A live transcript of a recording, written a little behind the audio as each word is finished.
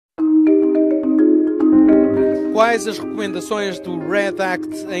Quais as recomendações do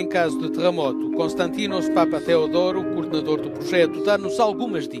REDACt em caso de terramoto? Konstantinos Papatheodorou, coordenador do projeto, dá-nos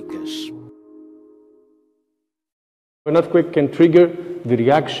algumas dicas. An earthquake can trigger the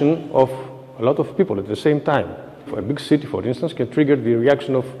reaction of a lot of people at the same time. For a big city, for instance, can trigger the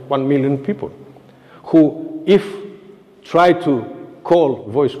reaction of 1 million people who, if try to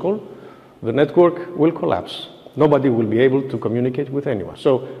voice call, the network will collapse. Nobody will be able to communicate with anyone.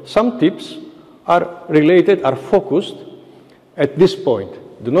 So some tips are related, are focused at this point.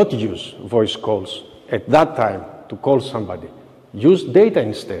 Do not use voice calls at that time to call somebody. Use data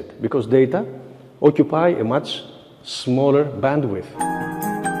instead, because data occupy a much smaller bandwidth.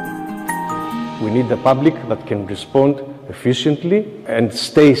 We need the public that can respond efficiently and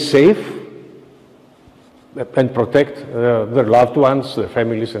stay safe and protect their loved ones, their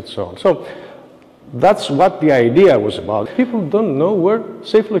families, and so on. So that's what the idea was about. People don't know where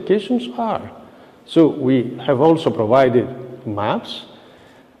safe locations are. So we have also provided maps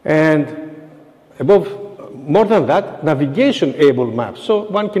and more than that, navigation-able maps. So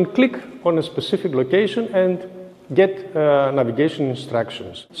one can click on a specific location and get navigation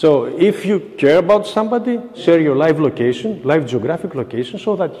instructions. So if you care about somebody, share your live location, live geographic location,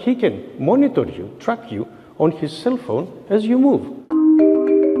 so that he can monitor you, track you on his cell phone as you move.